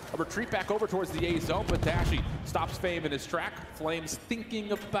forward. A retreat back over towards the A zone, but Dashy stops Fame in his track. Flames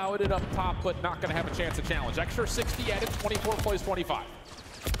thinking about it up top, but not going to have a chance to challenge. Extra 60 added, 24 plays 25.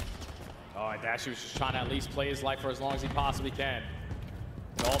 And Dashy was just trying to at least play his life for as long as he possibly can.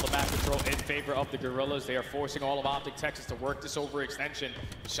 All the map control in favor of the Gorillas. They are forcing all of OpTic Texas to work this overextension.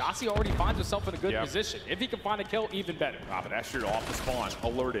 Shotzzy already finds himself in a good position. If he can find a kill, even better. But Escher off the spawn,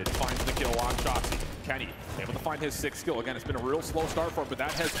 alerted, finds the kill on Shotzzy. Kenny able to find his 6th kill. Again, it's been a real slow start for him, but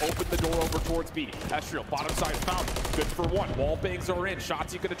that has opened the door over towards B. Escher, bottom side Fountain, good for 1. Wall bangs are in.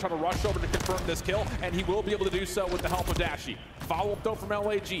 Shotzzy going to try to rush over to confirm this kill, and he will be able to do so with the help of Dashy. Follow-up though from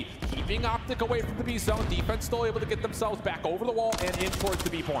LAG, keeping OpTic away from the B zone. Defense still able to get themselves back over the wall and in towards the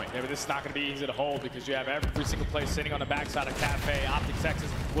B point. Yeah, but this is not going to be easy to hold because you have every single player sitting on the backside of Cafe. OpTic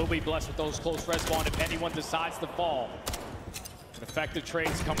Texas will be blessed with those close respawn if anyone decides to fall. Effective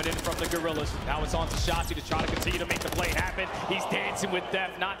trades coming in from the Gorillas. Now it's on to Shotzzy to try to continue to make the play happen. He's dancing with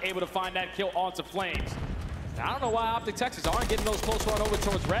death, not able to find that kill onto Flames. Now, I don't know why OpTic Texas aren't getting those close run over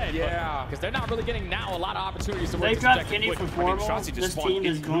towards red. Yeah. Because they're not really getting now a lot of opportunities to work They this dropped Kenny for formal. This team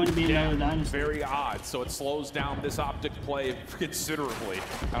is going to be another dynasty. Very odd, so it slows down this OpTic play considerably.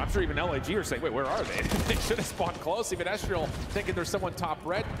 And I'm sure even LAG are saying, wait, where are they? They should have spawned close. Even Estriel thinking there's someone top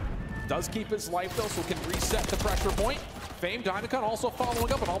red. Does keep his life though, so can reset the pressure point. Fame, Dynacon also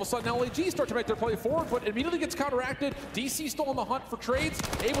following up, and all of a sudden LAG start to make their play forward, but immediately gets counteracted. DC still on the hunt for trades,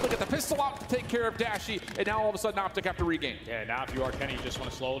 able to get the pistol out to take care of Dashy, and now all of a sudden OpTic have to regain. Yeah, now if you are Kenny, you just want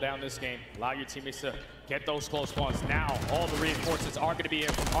to slow down this game, allow your teammates to get those close ones. Now, all the reinforcements are going to be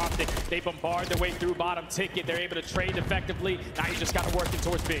in from OpTic. They bombard their way through bottom ticket. They're able to trade effectively. Now you just got to work it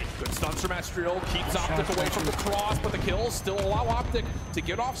towards B. Good stuns from Estriel, keeps OpTic away from the cross, but the kills still allow OpTic to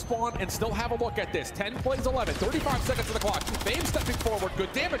get off spawn and still have a look at this. 10 plays 11, 35 seconds of the clock. Fame stepping forward,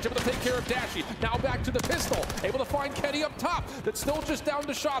 good damage, able to take care of Dashy. Now back to the pistol, able to find Kenny up top. That's still just down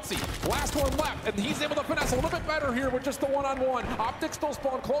to Shotzzy. Last one left, and he's able to finesse a little bit better here with just the one-on-one. OpTic still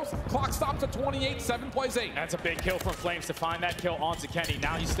spawn close, clock stops at 28, 7 plays 8. That's a big kill from Flames to find that kill onto Kenny.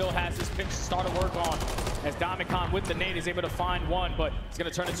 Now he still has his pinch to start to work on, as Dynacon with the nade is able to find one, but it's going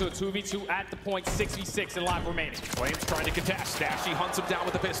to turn into a 2v2 at the point, 6v6 in live remaining. Flames trying to contest, Dashy hunts him down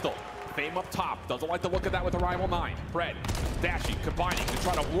with the pistol. Fame up top, doesn't like the look of that with Arrival 9. Pred, Dashy combining to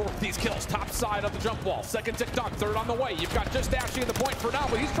try to work these kills. Top side of the jump wall, second tick-tock, third on the way. You've got just Dashy in the point for now,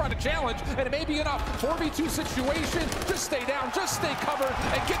 but he's trying to challenge, and it may be enough. 4v2 situation, just stay down, just stay covered,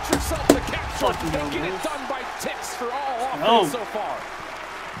 and get yourself the capture, and get it done by Ticks for all offense so far.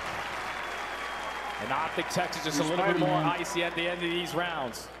 And OpTic Texas just a little bit more icy at the end of these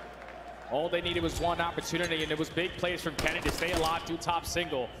rounds. All they needed was one opportunity, and it was big plays from Kenny to stay alive through top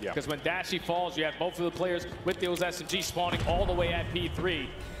single. Because when Dashy falls, you have both of the players with those SMG spawning all the way at P3.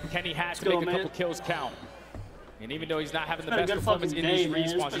 Kenny has to make a couple kills count. And even though he's not having the best performance in these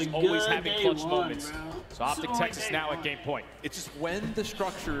respawns, he's always having clutch moments. So OpTic Texas now at game point. It's just when the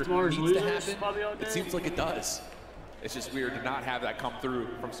structure needs to happen, it seems like it does. It's just weird to not have that come through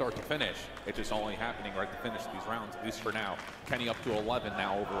from start to finish. It's just only happening right to finish these rounds, at least for now. Kenny up to 11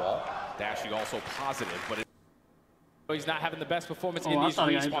 now overall. Dashy also positive, but he's not having the best performance in these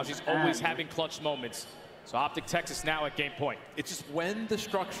respawns. He's always having clutch moments. So OpTic Texas now at game point. It's just when the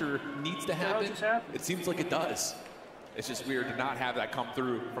structure needs to happen, it seems like it does. It's just weird to not have that come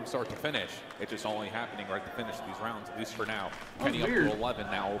through from start to finish. It's just only happening right to finish these rounds, at least for now. Kenny up to 11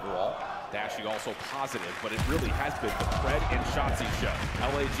 now overall. Dashy also positive, but it really has been the Pred and Shotzzy show.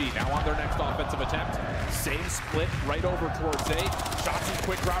 LAG now on their next offensive attempt. Same split right over towards A. Shotzzy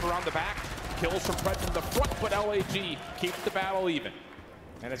quick round around the back. Kills from Pred from the front, but LAG keeps the battle even.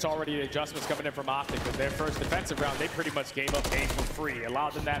 And it's already adjustments coming in from OpTic. With their first defensive round, they pretty much gave up A for free.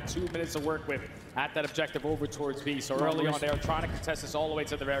 Allowed them to have 2 minutes to work with at that objective over towards B. So early on, they were trying to contest this all the way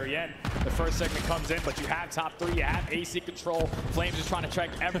to the very end. The first segment comes in, but you have top 3, you have AC control. Flames is trying to track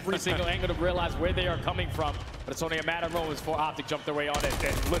every single angle to realize where they are coming from. But it's only a matter of moments before OpTic jump their way on it.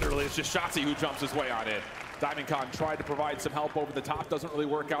 And literally, it's just Shotzzy who jumps his way on it. Diamondcon tried to provide some help over the top, doesn't really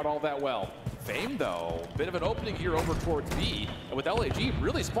work out all that well. Fame, though, bit of an opening here over towards B, and with LAG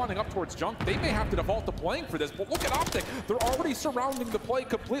really spawning up towards Junk, they may have to default to playing for this, but look at OpTic. They're already surrounding the play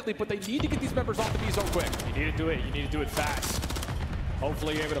completely, but they need to get these members off the B zone quick. You need to do it. You need to do it fast.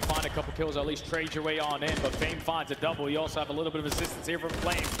 Hopefully you're able to find a couple kills, or at least trade your way on in, but Fame finds a double. You also have a little bit of assistance here from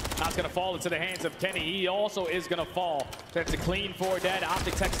Flame. Now it's going to fall into the hands of Kenny. He also is going to fall. That's a clean 4 dead.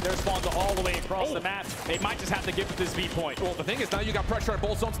 OpTic Texas, their spawns are all the way across the map. They might just have to give it this B point. Well, the thing is, now you got pressure on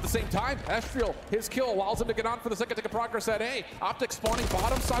both zones at the same time. Estriel, his kill allows him to get on for the second to get progress at A. OpTic spawning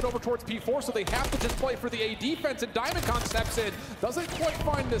bottom side over towards P4, so they have to just play for the A defense, and Diamondcon steps in. Doesn't quite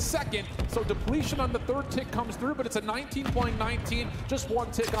find the second, so depletion on the third tick comes through, but it's a 19.19, just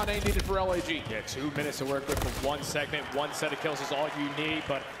 1 tick on A needed for LAG. Yeah, 2 minutes to work with for 1 segment. 1 set of kills is all you need,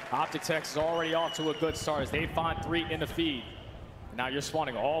 but OpTic Texas is already off to a good start as they find 3 in the feed. Now you're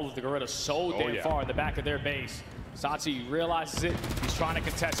spawning all of the Gorillas so damn far in the back of their base. Satsi realizes it. He's trying to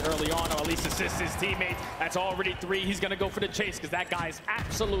contest early on, or at least assist his teammates. That's already 3. He's going to go for the chase because that guy is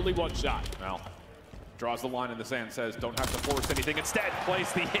absolutely one shot. Well, draws the line in the sand, says don't have to force anything. Instead,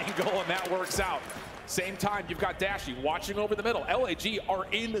 plays the angle, and that works out. Same time, you've got Dashy watching over the middle. LAG are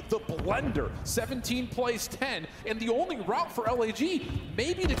in the blender. 17 plays 10, and the only route for LAG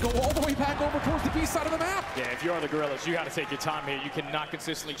maybe to go all the way back over towards the B side of the map. Yeah, if you're the Gorillas, you got to take your time here. You cannot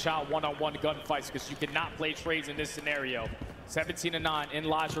consistently chow one-on-one gunfights because you cannot play trades in this scenario. 17-9 in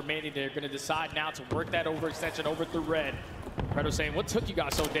lives remaining. They're going to decide now to work that overextension over through red. Predator saying, what took you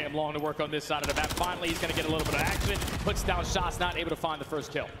guys so damn long to work on this side of the map? Finally, he's going to get a little bit of action. Puts down shots, not able to find the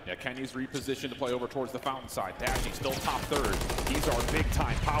first kill. Yeah, Kenny's repositioned to play over towards the fountain side. Dashy still top third. These are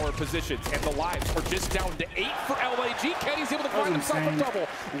big-time power positions, and the lives are just down to 8 for LAG. Kenny's able to find himself a double.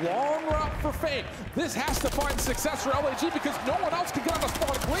 Long route for Fame. This has to find success for LAG because no one else can get on the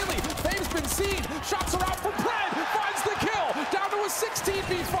spawn cleanly. Fame's been seen. Shots are out for Pred. Finds the kill. Down to a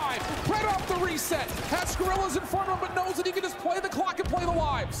 16v5. Pred off the reset. Has Gorillas in front of him, but knows that he can just play the clock and play the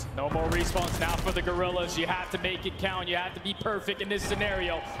lives. No more respawns now for the Gorillas. You have to make it count. You have to be perfect in this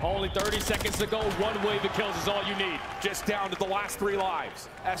scenario. Only 30 seconds to go. 1 wave of kills is all you need. Just down to the last 3 lives.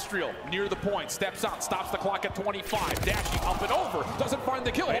 Estriel near the point, steps out, stops the clock at 25. Dashy up and over, doesn't find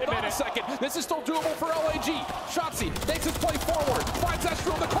the kill. Hold on a second. This is still doable for LAG. Shotzzy makes his play forward, finds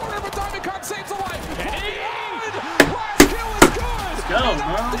Estriel in the corner, but Diamondcon saves a life. Last kill is good. Let's go,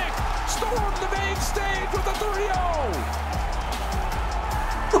 OpTic stormed the main stage with a 3-0.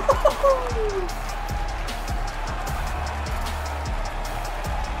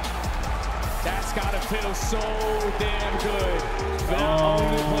 That's gotta feel so damn good. Not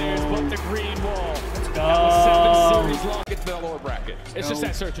only players, but the green wall. That was 7 series long. Get to the lower bracket. It's just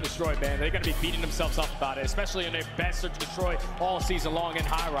that search and destroy, man. They're gonna be beating themselves up about it, especially in their best search and destroy all season long in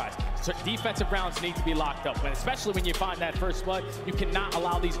high rise. So defensive rounds need to be locked up, and especially when you find that first blood, you cannot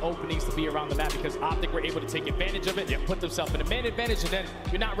allow these openings to be around the map because OpTic were able to take advantage of it, put themselves in a man advantage, and then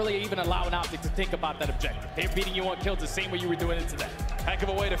you're not really even allowing OpTic to think about that objective. They're beating you on kills the same way you were doing it today. Heck of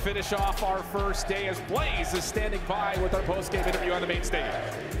a way to finish off our first day as Blaze is standing by with our post-game interview on the main stage.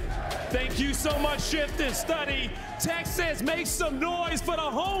 Thank you so much, Shift and Study. Texas, make some noise for the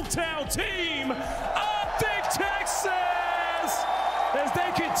hometown team, OpTic Texas! As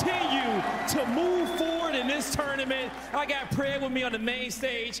they continue to move forward in this tournament, I got Pred with me on the main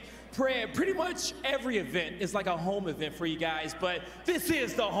stage. Pred, pretty much every event is like a home event for you guys, but this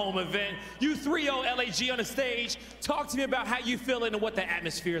is the home event. You 3-0 LAG on the stage. Talk to me about how you feeling and what the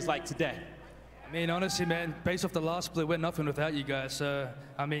atmosphere is like today. I mean, honestly, man, based off the last split, we're nothing without you guys.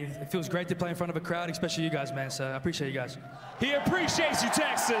 I mean, it feels great to play in front of a crowd, especially you guys, man. So I appreciate you guys. He appreciates you,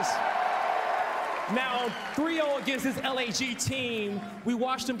 Texas. Now, 3-0 against this LAG team. We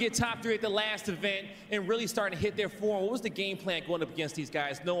watched them get top 3 at the last event and really starting to hit their form. What was the game plan going up against these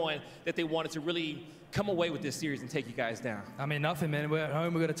guys, knowing that they wanted to really come away with this series and take you guys down? I mean, nothing, man. We're at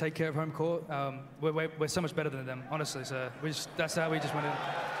home. We're going to take care of home court. We're so much better than them, honestly. So that's how we just went in.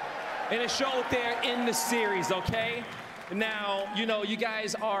 And it showed there in the series, okay? Now, you know, you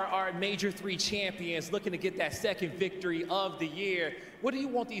guys are our Major 3 champions looking to get that second victory of the year. What do you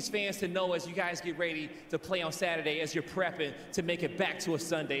want these fans to know as you guys get ready to play on Saturday, as you're prepping to make it back to a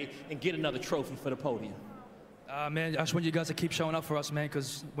Sunday and get another trophy for the podium? Man, I just want you guys to keep showing up for us, man,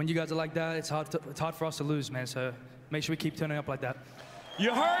 because when you guys are like that, it's hard for us to lose, man. So make sure we keep turning up like that.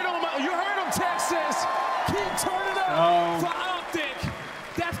 You heard him, Texas. Keep turning up for OpTic.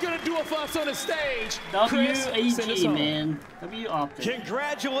 That's going to do it for us on the stage. WAG, man. WOpTic.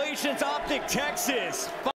 Congratulations, OpTic Texas.